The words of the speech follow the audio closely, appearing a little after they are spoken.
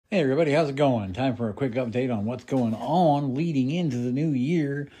Hey everybody, how's it going? Time for a quick update on what's going on leading into the new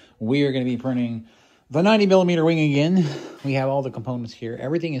year. We are going to be printing the 90mm wing again. We have all the components here.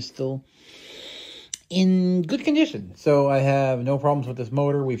 Everything is still in good condition. So I have no problems with this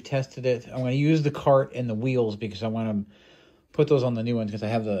motor. We've tested it. I'm going to use the cart and the wheels because I want to put those on the new ones because I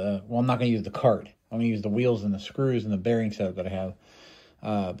have the, well, I'm not going to use the cart. I'm going to use the wheels and the screws and the bearing setup that I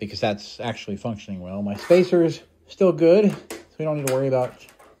have because that's actually functioning well. My spacer's still good, so we don't need to worry about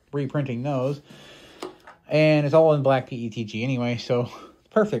reprinting those, and it's all in black PETG anyway, so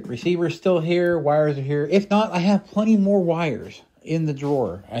perfect. Receiver's still here, wires are here. If not, I have plenty more wires in the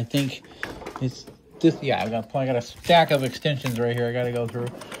drawer. I think it's this. Yeah, I got a stack of extensions right here I got to go through.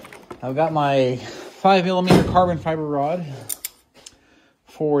 I've got my 5mm carbon fiber rod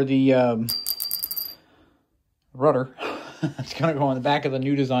for the rudder. It's gonna go on the back of the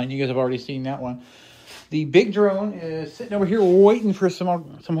new design. You guys have already seen that one. The big drone is sitting over here waiting for some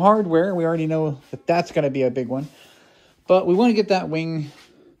hardware. We already know that that's going to be a big one. But we want to get that wing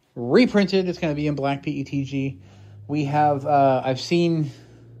reprinted. It's going to be in black PETG. We have, I've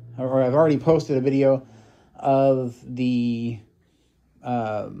already posted a video of the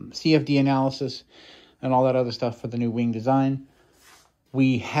CFD analysis and all that other stuff for the new wing design.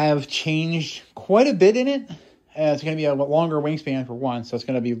 We have changed quite a bit in it. It's going to be a longer wingspan for one, so it's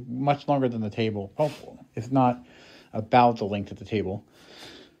going to be much longer than the table, if not about the length of the table.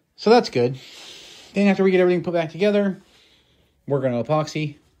 So that's good. Then after we get everything put back together, we're going to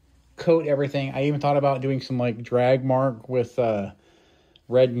epoxy, coat everything. I even thought about doing some like drag mark with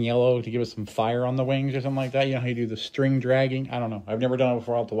red and yellow to give us some fire on the wings or something like that. You know how you do the string dragging? I don't know. I've never done it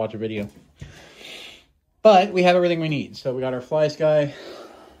before. I'll have to watch a video. But we have everything we need. So we got our Fly Sky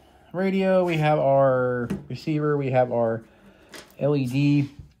radio, we have our receiver, we have our LED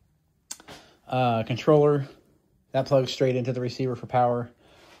controller that plugs straight into the receiver for power.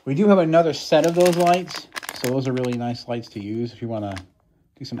 We do have another set of those lights, so those are really nice lights to use if you want to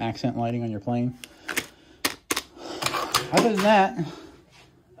do some accent lighting on your plane. Other than that,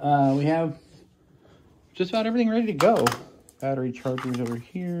 we have just about everything ready to go. Battery chargers over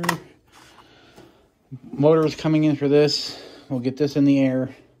here. Motor is coming in for this. We'll get this in the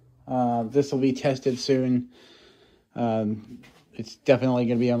air. This will be tested soon. It's definitely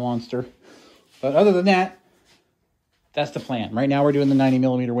going to be a monster. But other than that, that's the plan. Right now we're doing the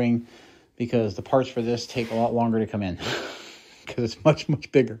 90mm wing because the parts for this take a lot longer to come in because it's much,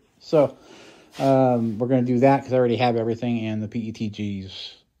 much bigger. So we're going to do that because I already have everything and the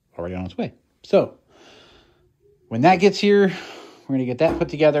PETG's already on its way. So when that gets here, we're going to get that put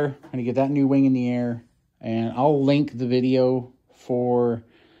together. We're going to get that new wing in the air, and I'll link the video for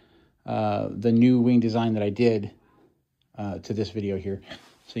the new wing design that I did to this video here,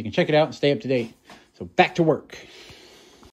 so you can check it out and stay up to date. So back to work.